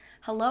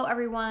Hello,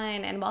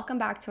 everyone, and welcome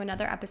back to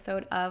another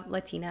episode of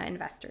Latina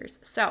Investors.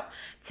 So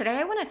today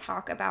I want to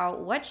talk about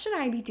what should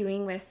I be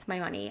doing with my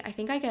money. I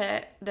think I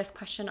get this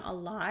question a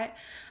lot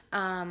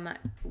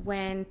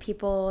when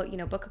people,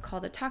 book a call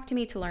to talk to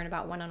me to learn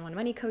about one-on-one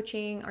money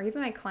coaching, or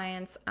even my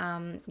clients,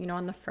 on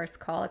the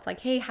first call. It's like,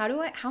 hey, how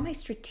am I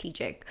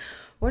strategic?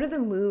 What are the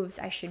moves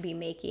I should be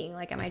making?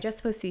 Like, am I just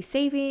supposed to be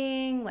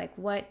saving? Like,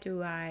 what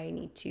do I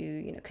need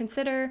to,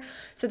 consider?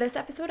 So this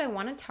episode, I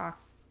want to talk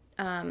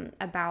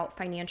about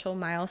financial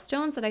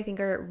milestones that I think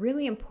are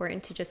really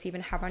important to just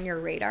even have on your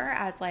radar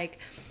as like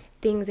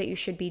things that you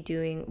should be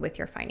doing with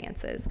your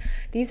finances.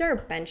 These are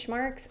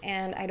benchmarks,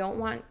 and I don't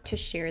want to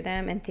share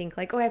them and think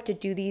like, oh, I have to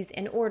do these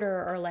in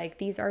order, or like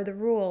these are the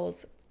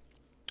rules.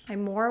 I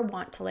more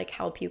want to like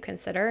help you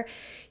consider,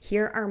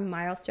 here are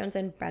milestones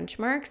and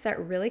benchmarks that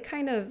really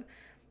kind of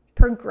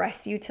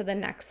progress you to the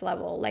next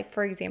level. Like,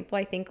 for example,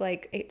 I think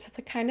like it's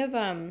a kind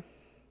of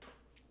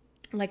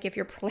like if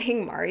you're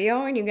playing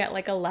Mario and you get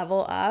like a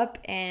level up,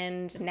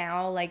 and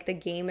now like the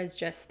game is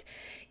just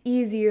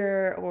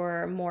easier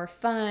or more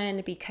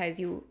fun because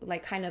you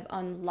like kind of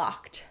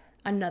unlocked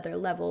another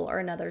level or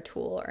another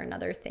tool or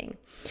another thing.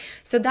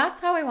 So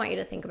that's how I want you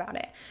to think about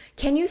it.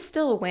 Can you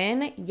still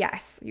win?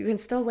 Yes, you can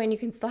still win. You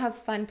can still have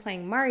fun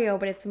playing Mario,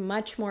 but it's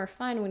much more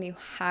fun when you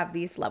have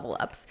these level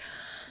ups.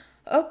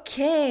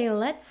 Okay,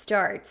 let's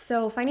start.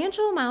 So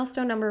financial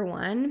milestone number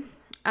one,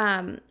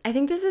 I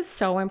think this is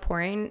so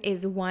important,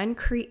 is one,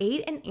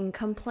 create an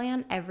income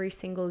plan every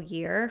single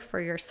year for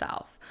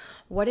yourself.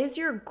 What is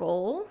your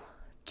goal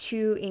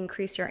to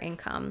increase your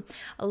income?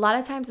 A lot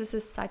of times this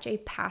is such a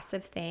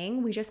passive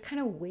thing. We just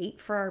kind of wait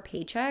for our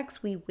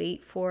paychecks. We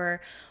wait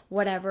for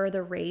whatever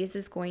the raise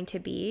is going to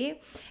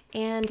be.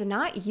 And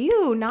not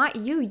you.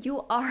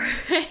 You are,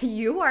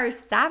 you are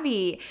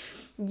savvy.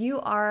 You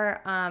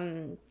are,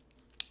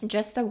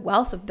 just a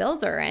wealth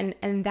builder.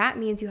 And that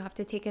means you have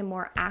to take a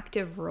more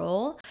active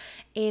role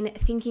in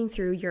thinking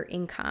through your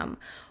income.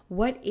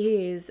 What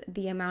is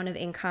the amount of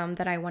income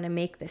that I want to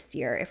make this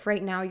year? If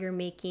right now you're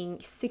making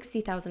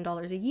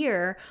 $60,000 a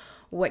year,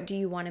 what do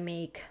you want to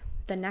make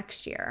the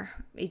next year?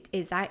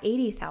 Is that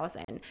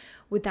 80,000?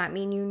 Would that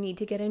mean you need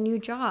to get a new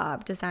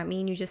job? Does that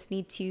mean you just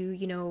need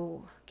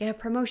to, get a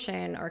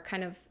promotion, or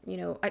kind of,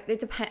 it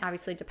depends,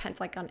 obviously it depends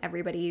like on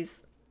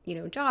everybody's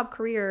job,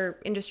 career,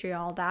 industry,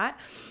 all that.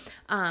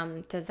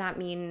 Does that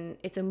mean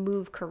it's a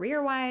move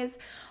career-wise?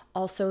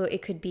 Also,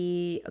 it could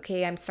be,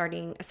 okay, I'm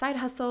starting a side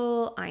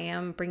hustle. I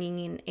am bringing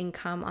in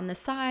income on the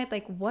side.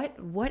 Like, what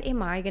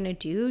am I going to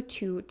do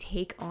to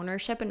take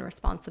ownership and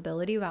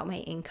responsibility about my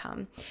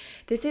income?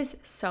 This is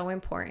so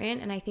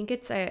important. And I think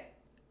it's a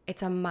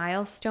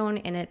milestone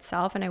in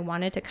itself. And I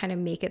wanted to kind of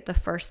make it the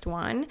first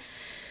one,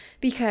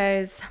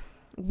 because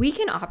we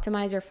can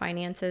optimize your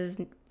finances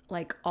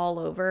like all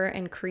over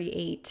and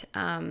create,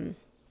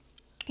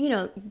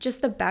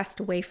 just the best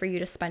way for you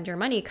to spend your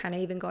money, kind of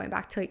even going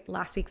back to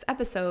last week's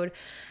episode.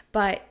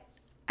 But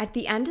at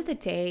the end of the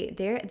day,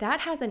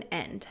 that has an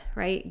end,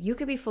 right? You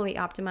could be fully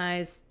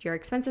optimized. Your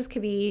expenses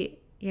could be,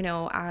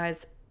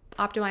 as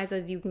optimized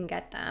as you can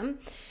get them.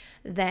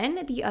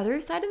 Then the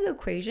other side of the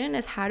equation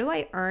is, how do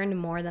I earn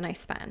more than I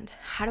spend?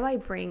 How do I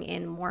bring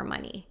in more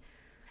money?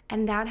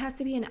 And that has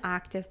to be an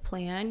active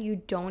plan.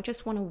 You don't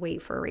just want to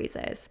wait for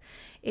raises.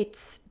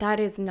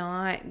 That is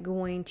not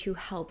going to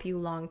help you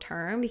long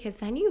term, because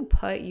then you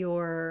put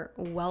your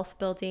wealth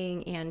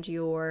building and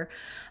your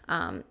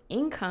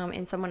income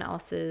in someone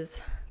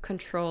else's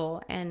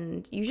control,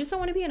 and you just don't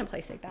want to be in a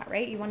place like that,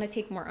 right? You want to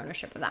take more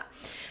ownership of that.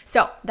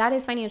 So that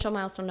is financial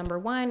milestone number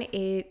one.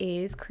 It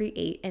is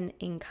create an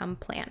income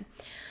plan.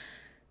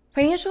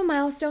 Financial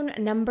milestone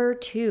number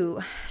two,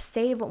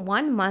 save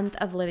 1 month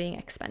of living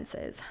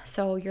expenses.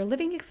 So your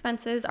living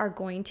expenses are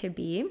going to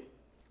be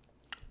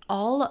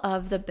all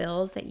of the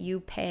bills that you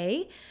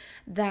pay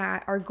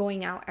that are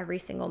going out every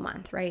single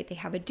month, right? They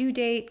have a due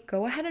date.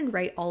 Go ahead and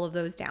write all of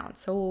those down.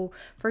 So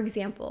for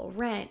example,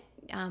 rent,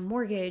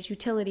 mortgage,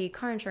 utility,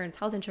 car insurance,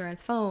 health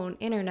insurance, phone,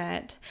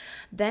 internet.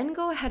 Then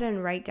go ahead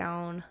and write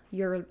down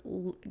your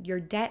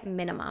debt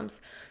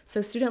minimums.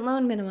 So student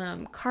loan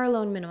minimum, car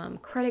loan minimum,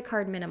 credit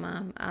card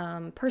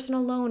minimum,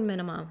 personal loan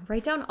minimum.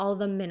 Write down all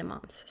the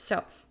minimums.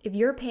 So if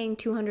you're paying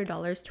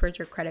 $200 towards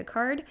your credit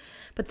card,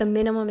 but the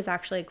minimum is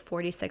actually like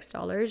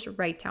 $46,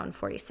 write down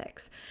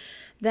 46.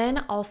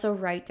 Then also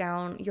write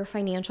down your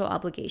financial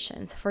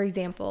obligations. For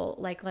example,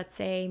 like let's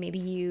say maybe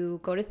you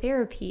go to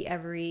therapy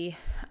every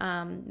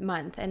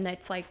month, and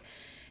that's like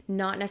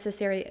not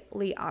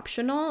necessarily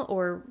optional,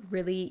 or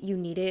really you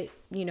need it,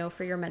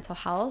 for your mental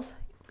health.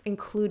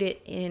 Include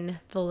it in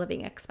the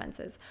living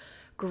expenses.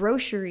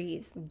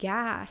 Groceries,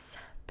 gas,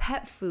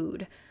 pet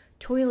food,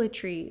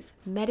 toiletries,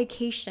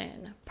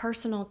 medication,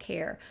 personal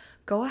care.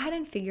 Go ahead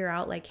and figure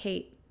out like,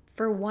 hey,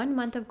 for 1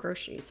 month of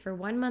groceries, for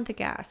 1 month of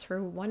gas,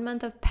 for 1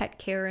 month of pet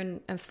care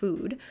and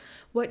food,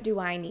 what do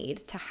I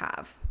need to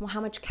have? Well,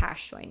 how much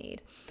cash do I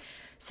need?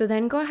 So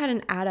then go ahead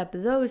and add up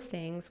those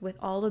things with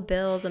all the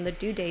bills and the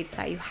due dates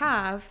that you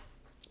have,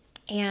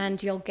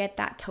 and you'll get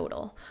that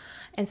total.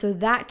 And so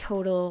that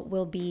total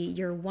will be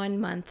your 1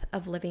 month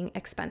of living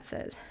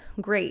expenses.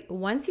 Great.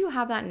 Once you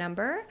have that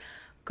number,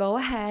 go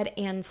ahead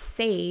and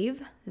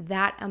save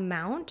that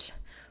amount,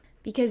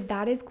 because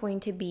that is going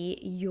to be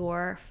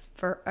your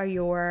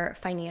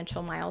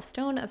financial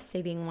milestone of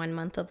saving 1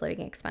 month of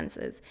living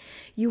expenses.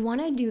 You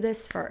want to do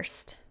this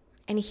first.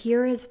 And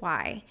here is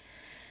why.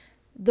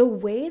 The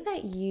way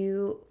that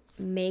you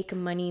make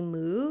money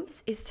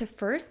moves is to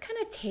first kind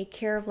of take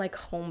care of like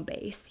home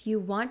base. You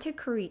want to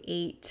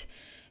create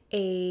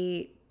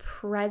a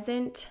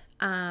present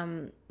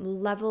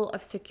level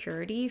of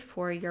security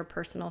for your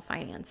personal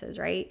finances,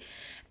 right?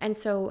 And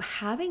so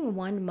having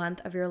 1 month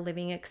of your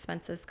living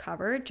expenses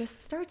covered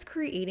just starts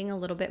creating a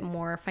little bit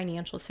more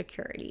financial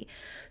security,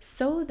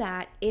 so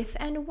that if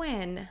and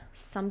when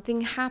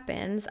something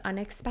happens,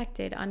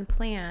 unexpected,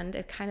 unplanned,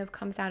 it kind of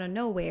comes out of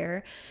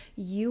nowhere,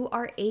 you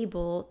are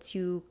able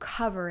to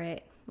cover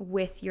it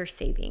with your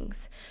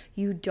savings.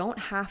 You don't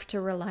have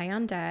to rely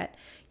on debt.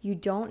 You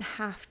don't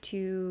have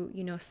to,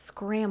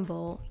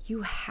 scramble.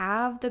 You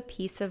have the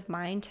peace of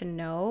mind to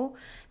know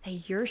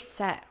that you're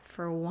set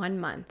for 1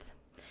 month.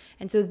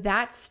 And so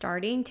that's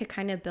starting to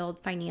kind of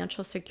build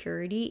financial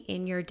security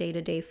in your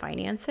day-to-day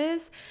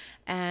finances,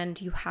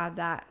 and you have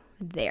that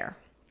there.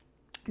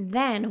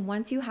 Then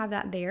once you have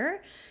that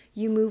there,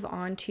 you move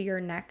on to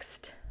your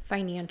next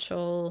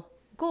financial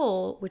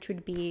goal, which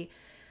would be,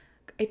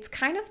 it's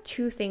kind of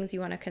two things you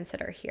want to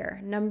consider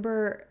here.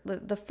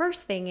 The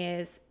first thing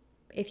is,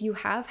 if you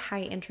have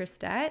high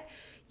interest debt,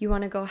 you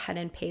want to go ahead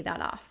and pay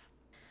that off.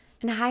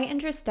 And high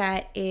interest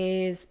debt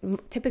is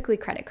typically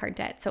credit card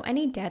debt. So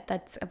any debt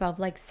that's above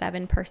like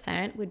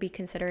 7% would be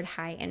considered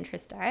high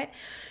interest debt.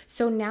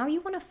 So now you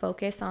want to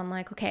focus on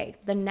like, okay,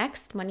 the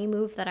next money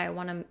move that I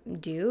want to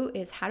do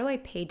is, how do I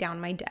pay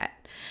down my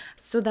debt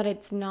so that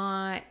it's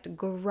not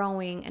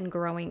growing and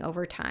growing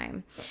over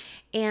time?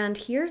 And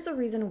here's the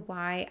reason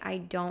why I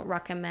don't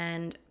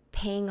recommend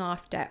paying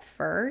off debt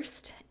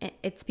first.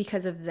 It's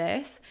because of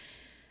this.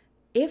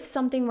 If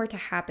something were to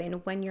happen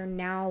when you're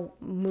now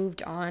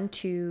moved on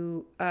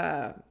to,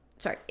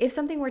 if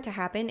something were to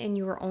happen and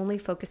you were only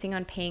focusing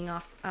on paying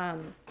off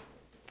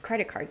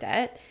credit card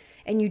debt,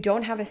 and you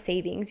don't have a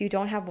savings, you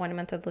don't have 1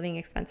 month of living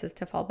expenses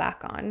to fall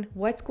back on,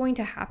 what's going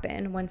to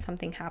happen when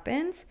something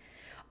happens?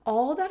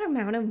 All that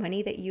amount of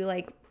money that you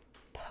like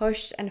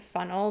pushed and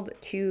funneled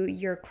to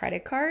your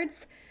credit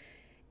cards,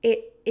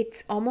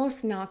 it's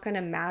almost not going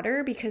to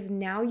matter, because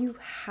now you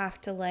have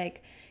to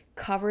like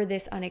cover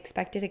this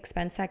unexpected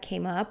expense that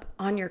came up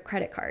on your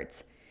credit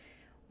cards,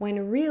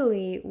 when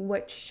really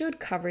what should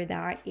cover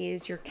that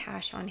is your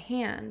cash on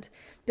hand.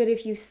 But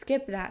if you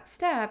skip that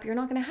step, you're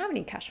not going to have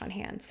any cash on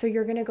hand. So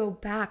you're going to go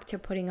back to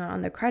putting it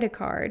on the credit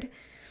card.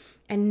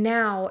 And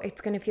now it's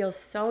going to feel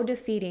so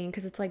defeating,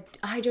 because it's like,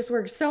 I just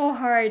worked so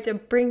hard to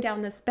bring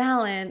down this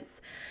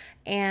balance,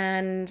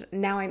 and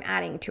now I'm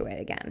adding to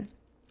it again.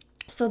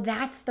 So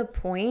that's the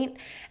point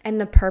and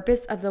the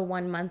purpose of the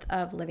 1 month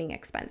of living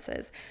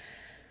expenses.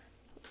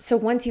 So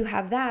once you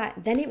have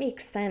that, then it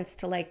makes sense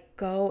to like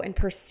go and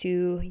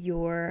pursue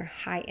your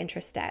high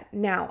interest debt.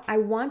 Now, I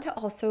want to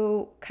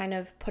also kind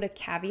of put a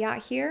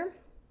caveat here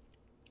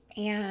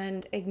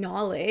and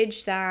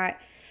acknowledge that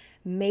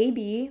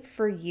maybe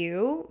for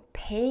you,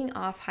 paying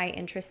off high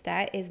interest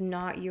debt is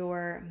not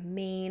your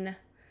main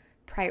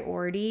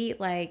priority.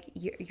 Like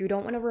you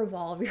don't want to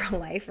revolve your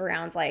life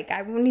around like,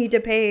 I need to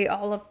pay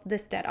all of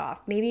this debt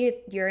off. Maybe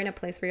you're in a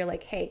place where you're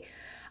like, hey,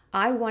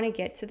 I want to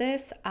get to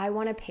this. I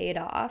want to pay it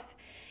off.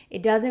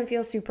 It doesn't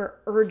feel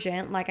super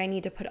urgent, like I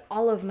need to put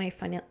all of my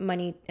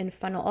money and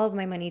funnel all of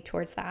my money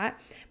towards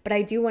that. But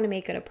I do want to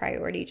make it a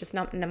priority, just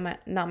not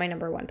my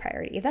number one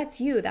priority. If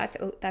that's you,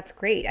 that's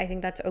great. I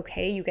think that's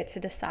okay. You get to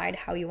decide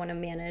how you want to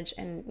manage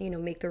and,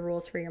 make the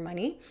rules for your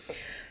money.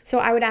 So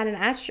I would add an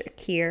asterisk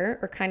here,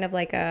 or kind of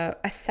like a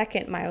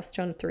second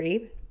milestone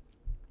 3.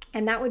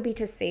 And that would be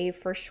to save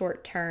for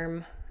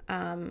short-term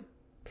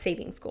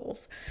savings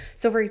goals.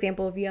 So for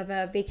example, if you have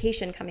a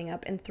vacation coming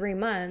up in 3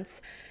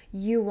 months,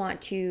 you want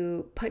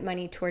to put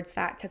money towards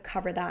that to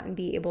cover that and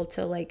be able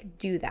to like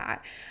do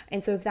that.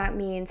 And so if that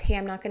means, hey,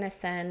 I'm not going to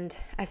send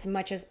as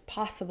much as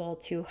possible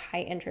to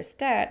high interest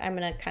debt, I'm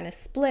going to kind of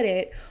split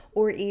it,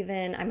 or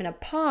even I'm going to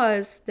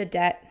pause the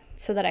debt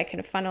so that I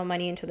can funnel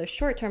money into the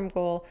short-term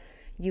goal,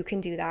 you can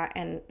do that.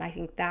 And I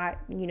think that,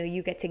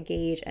 you get to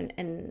gauge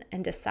and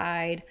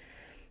decide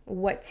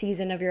what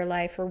season of your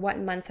life or what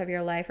months of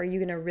your life are you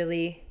going to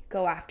really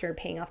go after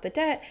paying off the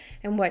debt,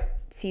 and what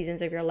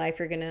seasons of your life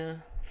you're going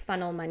to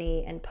funnel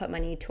money and put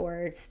money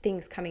towards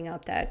things coming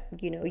up that,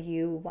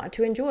 you want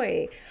to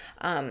enjoy.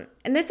 And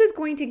this is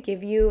going to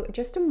give you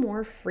just a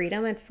more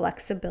freedom and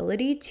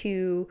flexibility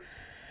to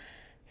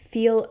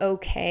feel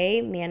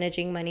okay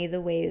managing money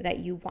the way that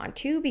you want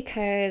to,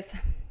 because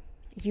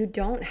you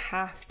don't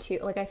have to,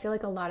 like, I feel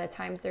like a lot of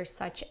times there's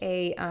such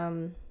a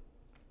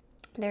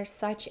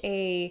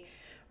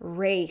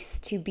race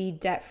to be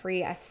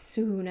debt-free as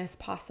soon as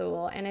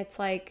possible. And it's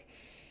like,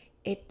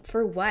 it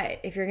for what?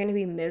 If you're going to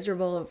be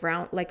miserable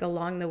around like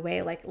along the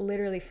way, like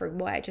literally for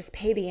what? Just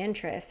pay the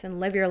interest and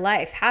live your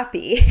life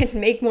happy and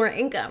make more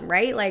income,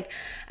 right? Like,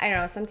 I don't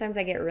know, sometimes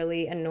I get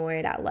really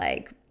annoyed at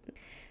like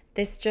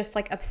this just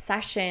like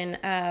obsession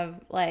of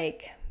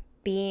like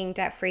being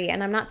debt free.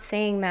 And I'm not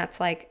saying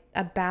that's like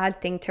a bad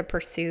thing to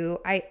pursue.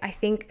 I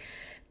think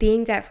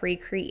being debt free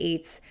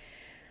creates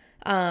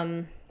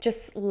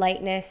just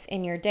lightness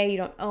in your day. You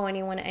don't owe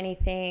anyone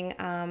anything.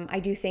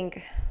 I do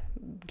think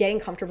getting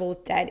comfortable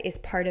with debt is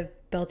part of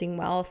building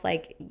wealth.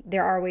 Like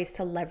there are ways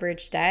to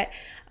leverage debt,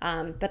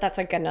 but that's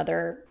like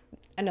another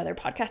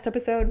podcast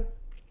episode.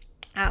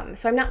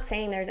 So I'm not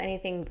saying there's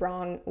anything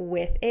wrong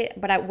with it,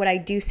 but what I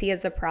do see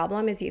as the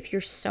problem is if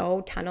you're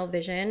so tunnel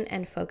vision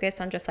and focused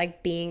on just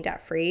like being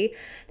debt free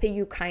that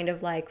you kind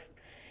of like,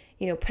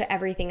 you know, put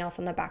everything else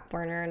on the back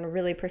burner and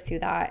really pursue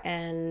that,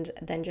 and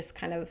then just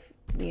kind of,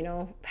 you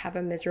know, have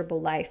a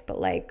miserable life. But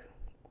like,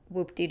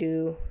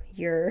 whoop-de-doo,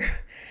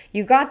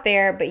 you got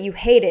there, but you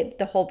hated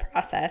the whole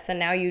process, and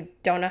now you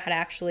don't know how to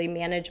actually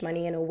manage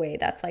money in a way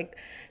that's like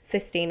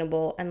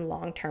sustainable and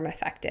long-term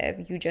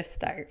effective. You just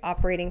start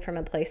operating from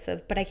a place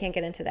of, but I can't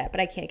get into debt, or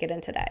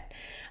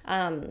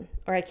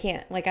I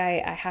can't, like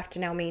I have to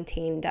now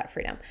maintain debt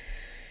freedom.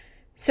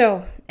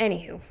 So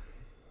anywho,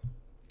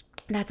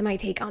 that's my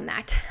take on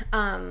that.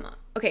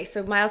 Okay,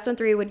 so milestone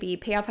 3 would be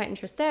pay off high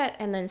interest debt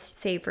and then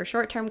save for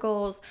short-term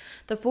goals.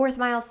 The 4th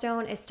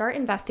milestone is start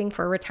investing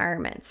for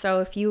retirement. So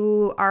if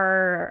you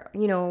are,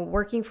 you know,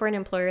 working for an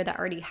employer that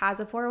already has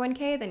a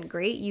 401k, then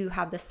great, you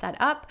have this set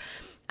up.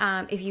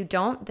 If you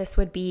don't, this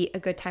would be a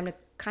good time to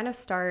kind of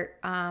start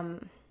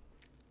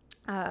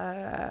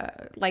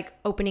like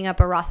opening up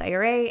a Roth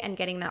IRA and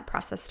getting that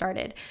process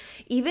started.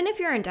 Even if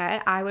you're in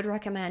debt, I would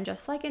recommend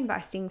just like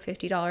investing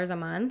 $50 a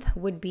month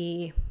would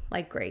be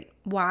like great.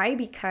 Why?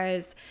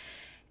 Because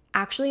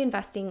actually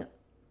investing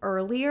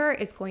earlier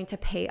is going to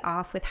pay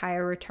off with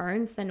higher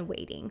returns than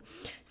waiting.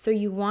 So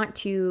you want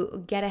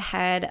to get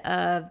ahead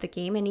of the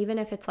game. And even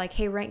if it's like,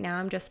 hey, right now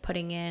I'm just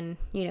putting in,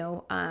 you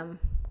know,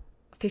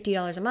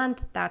 $50 a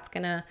month, that's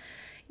going to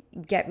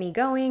get me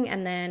going.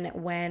 And then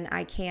when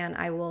I can,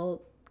 I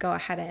will go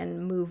ahead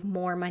and move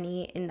more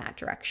money in that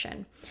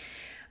direction.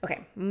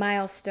 Okay,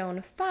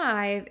 milestone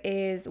 5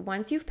 is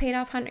once you've paid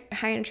off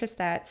high interest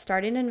debt,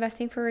 started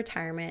investing for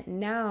retirement,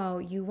 now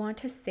you want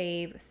to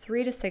save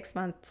 3 to 6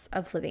 months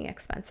of living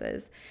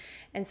expenses.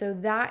 And so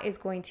that is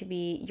going to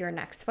be your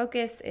next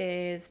focus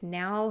is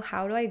now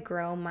how do I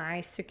grow my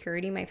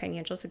security, my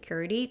financial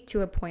security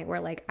to a point where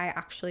like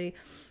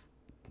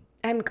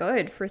I'm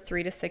good for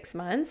 3 to 6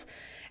 months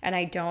and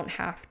I don't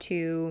have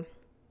to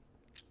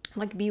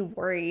like be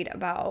worried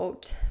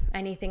about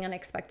anything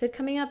unexpected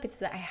coming up. It's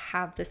that I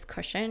have this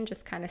cushion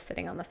just kind of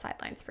sitting on the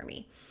sidelines for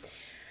me.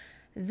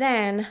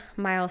 Then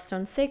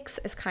milestone 6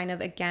 is kind of,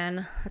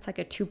 again, it's like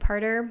a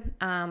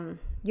 2-parter.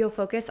 You'll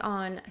focus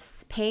on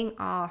paying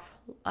off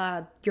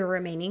your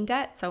remaining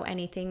debt. So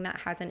anything that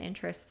has an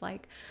interest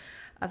like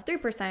of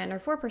 3%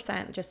 or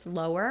 4%, just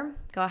lower.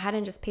 Go ahead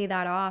and just pay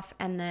that off,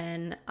 and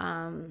then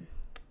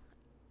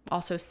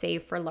also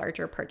save for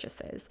larger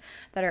purchases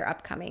that are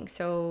upcoming.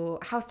 So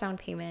house down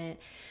payment,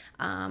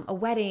 a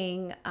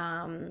wedding,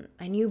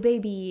 a new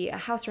baby, a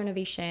house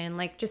renovation,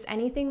 like just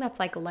anything that's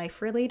like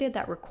life related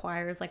that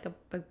requires like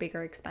a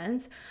bigger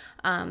expense.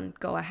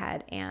 Go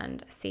ahead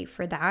and save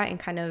for that, and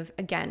kind of,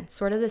 again,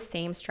 sort of the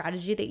same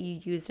strategy that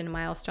you used in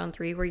milestone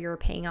 3 where you're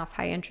paying off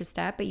high interest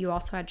debt, but you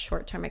also had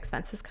short-term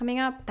expenses coming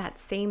up. That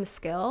same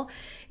skill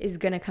is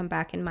going to come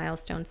back in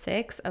milestone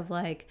 6 of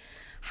like,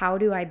 how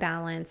do I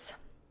balance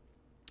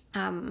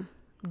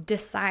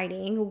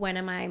deciding when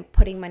am I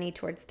putting money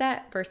towards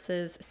debt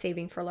versus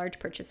saving for large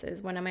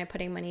purchases? When am I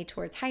putting money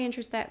towards high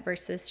interest debt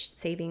versus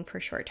saving for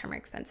short-term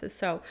expenses?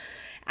 So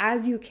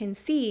as you can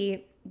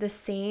see, the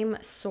same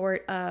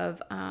sort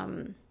of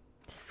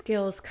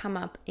skills come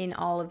up in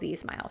all of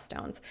these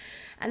milestones.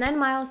 And then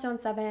milestone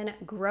 7,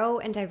 grow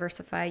and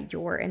diversify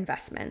your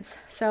investments.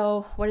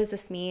 So what does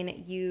this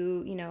mean?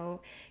 You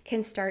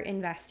can start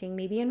investing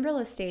maybe in real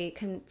estate,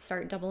 can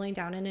start doubling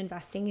down and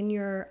investing in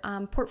your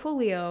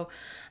portfolio,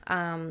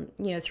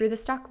 through the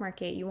stock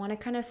market. You want to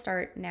kind of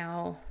start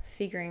now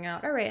figuring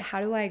out, all right,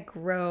 how do I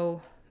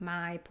grow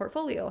my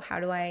portfolio? How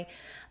do I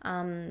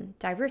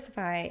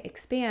diversify,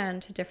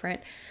 expand to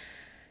different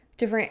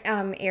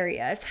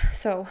areas?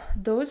 So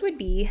those would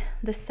be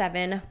the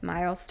 7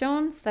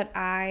 milestones that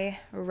I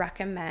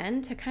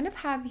recommend to kind of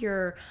have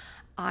your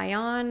eye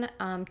on,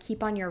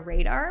 keep on your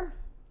radar,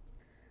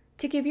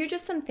 to give you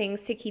just some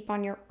things to keep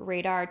on your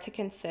radar to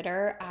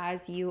consider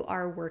as you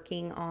are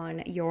working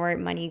on your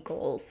money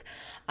goals.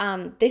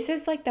 This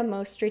is like the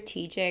most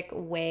strategic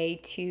way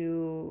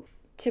to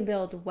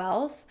build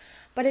wealth,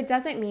 but it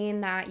doesn't mean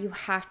that you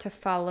have to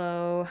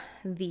follow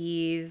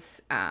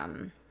these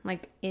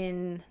like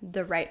in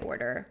the right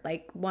order,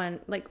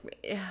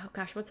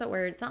 what's that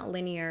word? It's not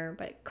linear,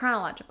 but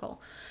chronological.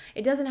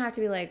 It doesn't have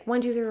to be like 1,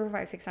 2, 3, 4,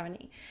 5, 6, 7,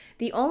 8.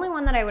 The only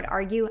one that I would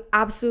argue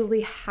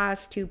absolutely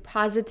has to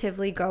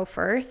positively go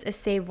first is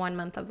save 1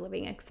 month of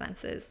living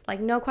expenses. Like,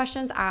 no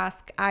questions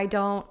asked. I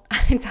don't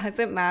It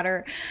doesn't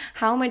matter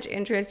how much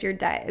interest your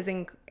debt is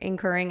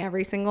incurring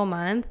every single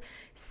month.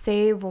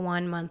 Save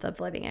 1 month of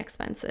living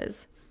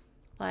expenses.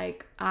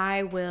 Like,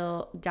 I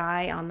will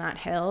die on that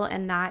hill.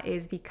 And that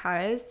is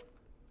because,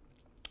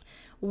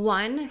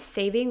 one,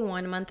 saving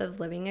 1 month of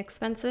living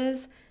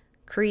expenses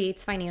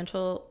creates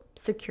financial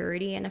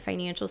security and a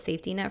financial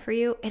safety net for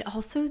you. It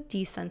also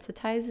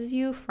desensitizes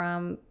you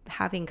from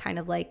having kind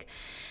of like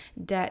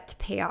debt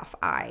payoff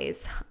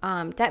eyes.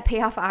 Debt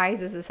payoff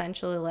eyes is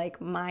essentially like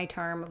my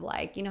term of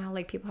like, you know how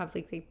like people have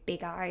like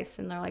big eyes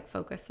and they're like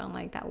focused on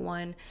like that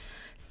one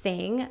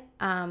thing.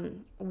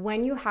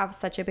 When you have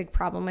such a big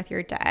problem with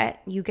your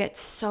debt, you get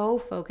so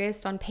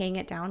focused on paying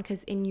it down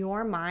because in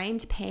your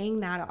mind,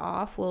 paying that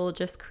off will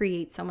just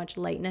create so much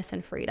lightness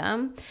and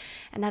freedom.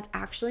 And that's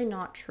actually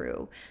not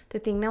true. The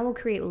thing that will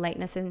create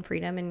lightness and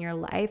freedom in your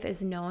life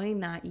is knowing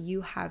that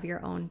you have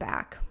your own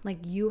back. Like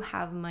you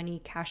have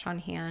money, cash on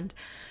hand,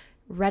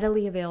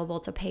 readily available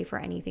to pay for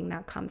anything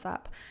that comes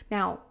up.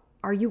 Now,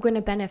 are you going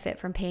to benefit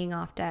from paying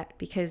off debt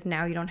because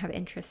now you don't have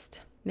interest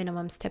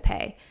minimums to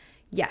pay?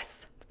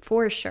 Yes,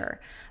 for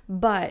sure.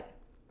 But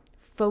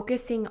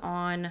focusing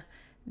on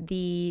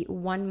the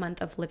 1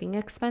 month of living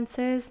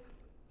expenses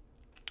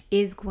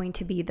is going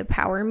to be the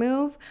power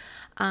move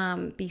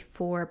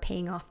before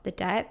paying off the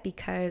debt,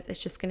 because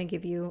it's just going to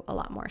give you a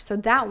lot more. So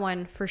that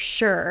one for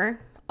sure,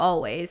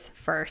 always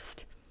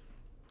first.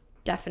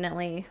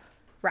 Definitely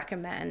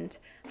recommend,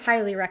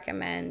 highly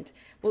recommend.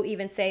 We'll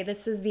even say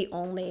this is the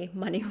only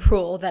money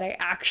rule that I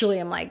actually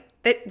am like,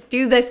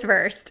 do this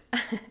first.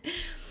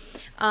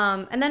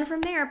 And then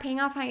from there, paying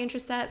off high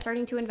interest debt,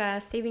 starting to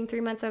invest, saving 3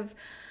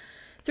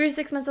 to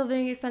 6 months of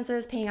living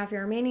expenses, paying off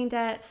your remaining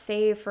debt,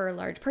 save for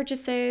large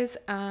purchases,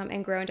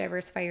 and grow and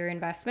diversify your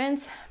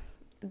investments.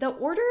 The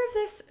order of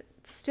this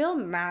still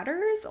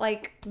matters,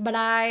 but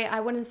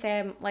I wouldn't say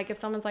I'm like, if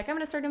someone's like, I'm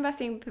going to start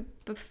investing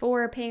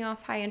before paying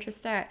off high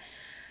interest debt,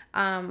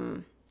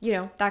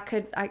 that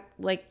could,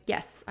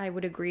 yes, I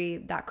would agree.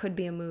 That could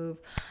be a move.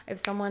 If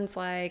someone's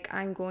like,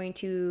 I'm going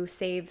to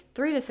save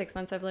 3 to 6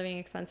 months of living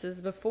expenses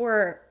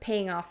before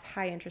paying off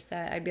high interest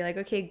debt, I'd be like,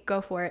 okay,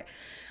 go for it.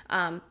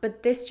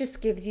 But this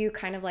just gives you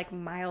kind of like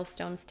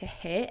milestones to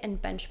hit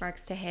and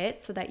benchmarks to hit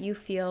so that you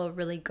feel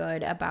really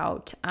good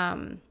about,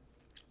 that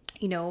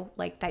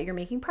you're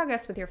making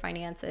progress with your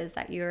finances,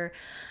 that you're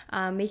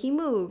making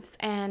moves.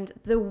 And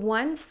the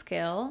one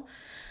skill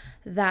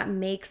that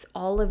makes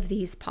all of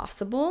these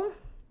possible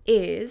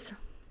is,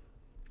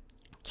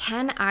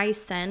 can I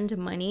send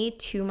money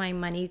to my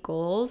money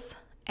goals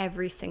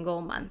every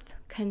single month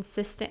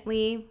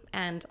consistently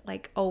and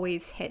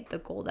always hit the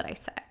goal that I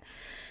set?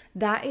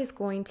 That is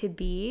going to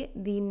be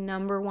the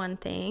number one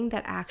thing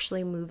that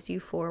actually moves you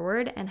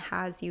forward and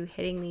has you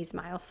hitting these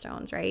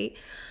milestones, right?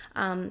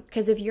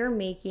 Because if you're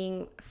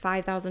making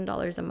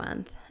 $5,000 a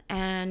month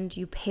and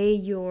you pay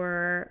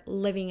your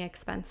living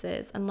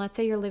expenses, and let's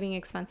say your living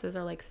expenses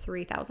are like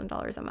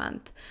 $3,000 a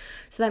month,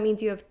 so that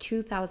means you have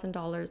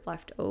 $2,000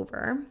 left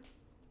over.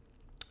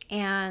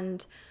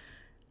 And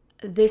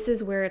this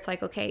is where it's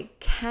like, okay,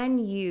 can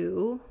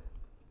you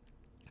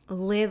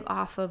live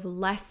off of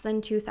less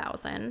than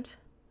 $2,000?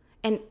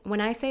 And when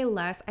I say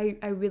less,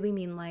 I really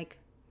mean like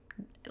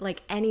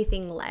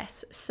anything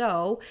less.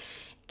 So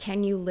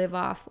can you live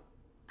off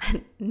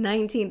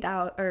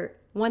 $19,000 or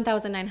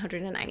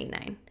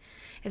 $1,999?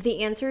 If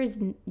the answer is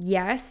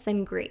yes,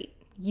 then great.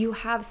 You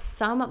have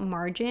some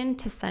margin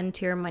to send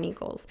to your money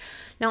goals.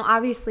 Now,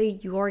 obviously,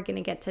 you're going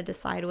to get to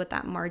decide what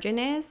that margin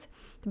is,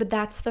 but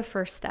that's the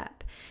first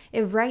step.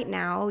 If right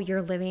now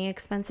your living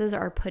expenses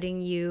are putting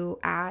you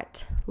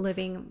at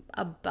living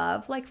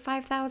above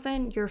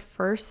 $5,000, your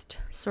first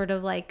sort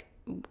of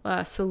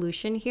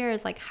solution here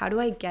is how do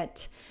I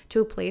get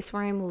to a place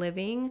where I'm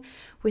living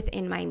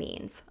within my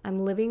means?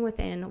 I'm living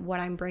within what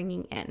I'm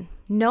bringing in,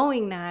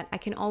 knowing that I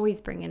can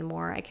always bring in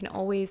more. I can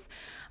always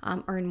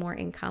earn more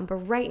income. But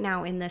right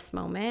now in this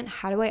moment,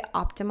 how do I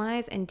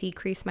optimize and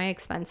decrease my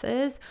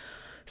expenses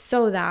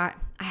so that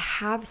I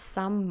have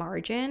some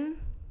margin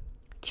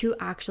to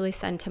actually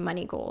send to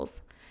money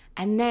goals?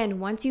 And then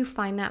once you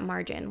find that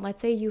margin,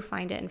 let's say you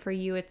find it and for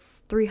you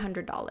it's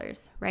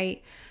 $300,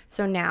 right?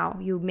 So now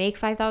you make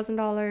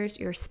 $5,000,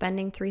 you're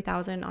spending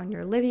 $3,000 on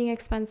your living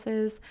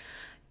expenses.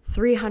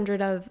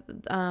 300 of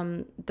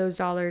those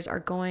dollars are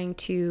going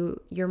to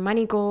your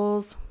money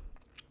goals,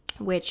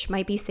 which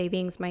might be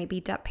savings, might be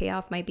debt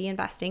payoff, might be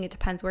investing. It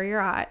depends where you're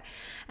at.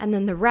 And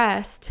then the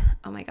rest,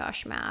 oh my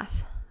gosh,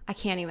 math. I'm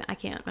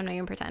not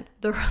even pretend.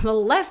 The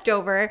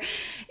leftover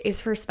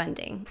is for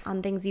spending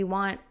on things you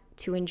want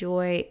to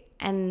enjoy,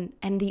 and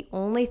the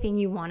only thing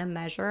you want to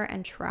measure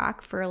and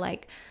track for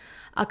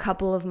a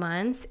couple of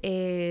months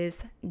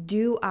is,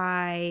 do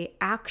I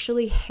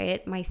actually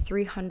hit my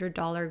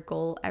 $300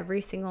 goal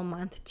every single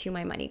month to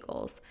my money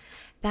goals?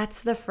 That's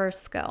the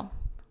first skill.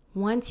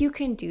 Once you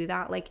can do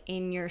that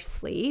in your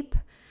sleep,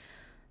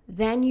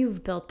 then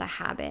you've built the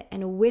habit,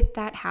 and with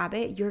that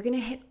habit you're going to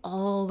hit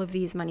all of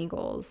these money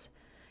goals.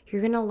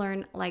 You're going to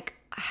learn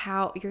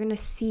how you're going to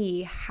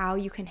see how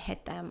you can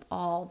hit them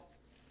all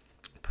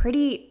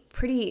pretty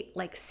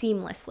like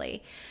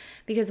seamlessly,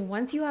 because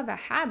once you have a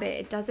habit,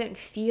 it doesn't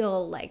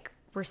feel like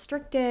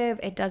restrictive.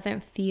 It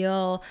doesn't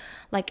feel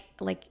like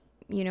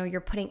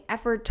you're putting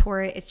effort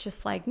toward it. It's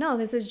just like, no,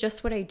 this is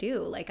just what I do.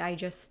 Like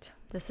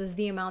this is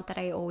the amount that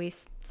I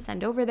always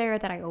send over there,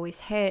 that I always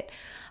hit.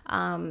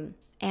 And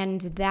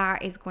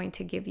that is going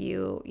to give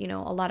you,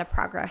 a lot of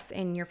progress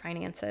in your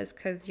finances,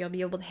 because you'll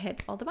be able to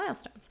hit all the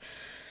milestones.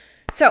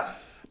 So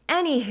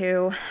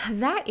anywho,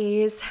 that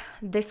is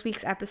this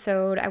week's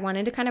episode. I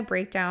wanted to kind of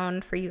break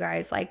down for you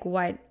guys like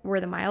what were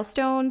the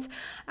milestones,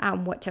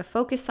 what to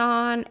focus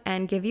on,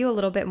 and give you a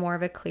little bit more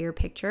of a clear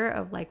picture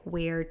of like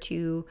where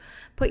to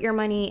put your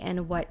money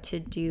and what to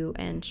do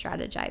and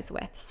strategize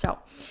with. So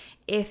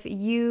if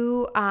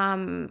you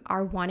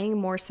are wanting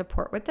more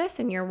support with this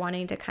and you're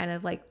wanting to kind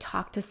of like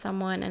talk to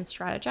someone and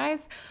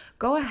strategize,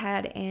 go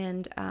ahead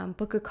and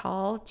book a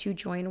call to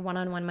join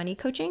one-on-one money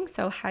coaching.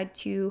 So head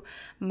to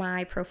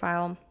my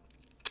profile.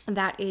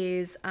 That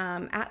is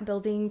at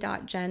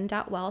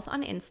building.gen.wealth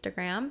on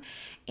Instagram,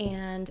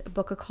 and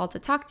book a call to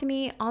talk to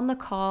me. On the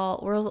call,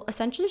 we'll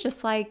essentially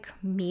just like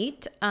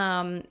meet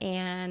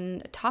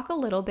and talk a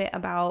little bit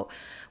about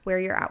where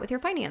you're at with your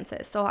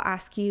finances. So I'll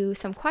ask you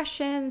some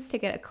questions to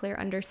get a clear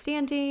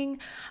understanding.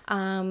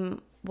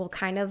 We'll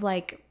kind of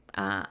like,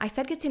 I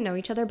said get to know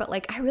each other, but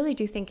like I really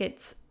do think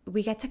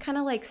we get to kind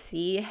of like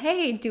see,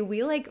 hey, do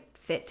we like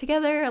fit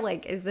together?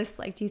 Like, is this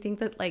like, do you think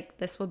that like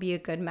this will be a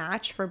good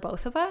match for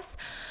both of us?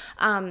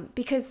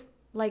 Because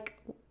like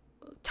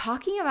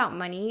talking about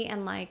money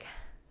and like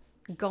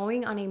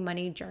going on a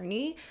money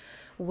journey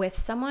with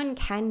someone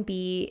can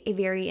be a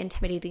very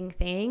intimidating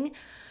thing.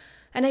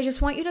 And I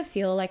just want you to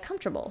feel like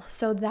comfortable.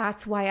 So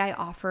that's why I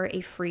offer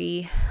a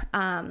free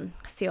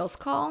sales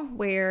call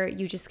where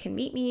you just can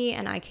meet me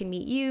and I can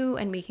meet you,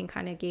 and we can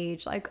kind of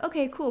gauge like,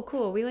 okay,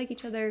 cool. We like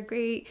each other.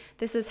 Great.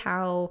 This is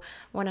how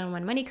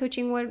one-on-one money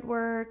coaching would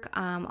work.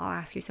 I'll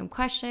ask you some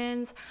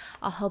questions.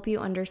 I'll help you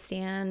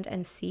understand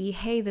and see,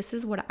 hey, this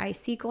is what I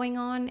see going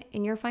on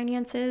in your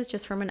finances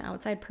just from an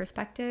outside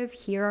perspective.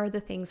 Here are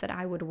the things that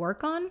I would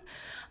work on.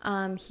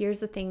 Here's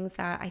the things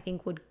that I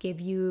think would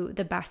give you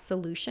the best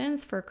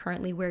solutions for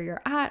currently where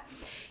you're at.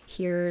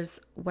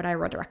 Here's what I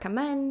would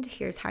recommend.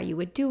 Here's how you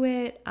would do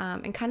it.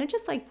 And kind of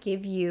just like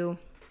give you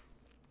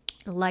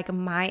like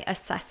my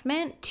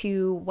assessment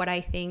to what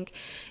I think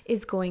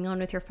is going on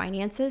with your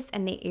finances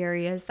and the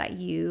areas that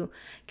you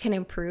can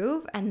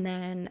improve. And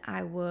then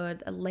I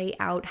would lay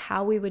out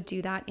how we would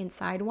do that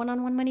inside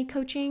one-on-one money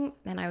coaching.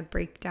 And I would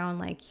break down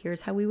like,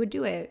 here's how we would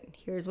do it.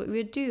 Here's what we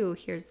would do.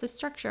 Here's the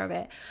structure of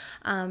it.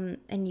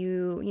 And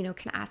you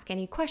can ask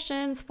any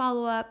questions,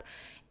 follow up,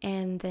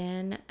 and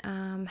then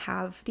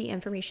have the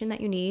information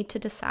that you need to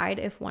decide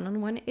if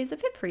one-on-one is a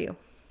fit for you.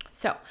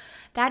 So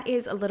that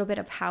is a little bit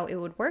of how it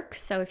would work.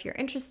 So if you're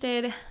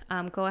interested,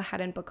 go ahead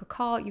and book a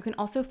call. You can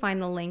also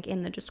find the link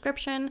in the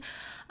description.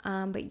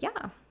 But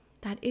yeah,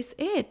 that is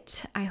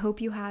it. I hope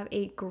you have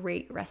a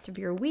great rest of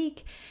your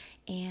week,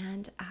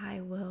 and I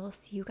will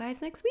see you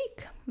guys next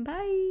week.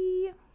 Bye.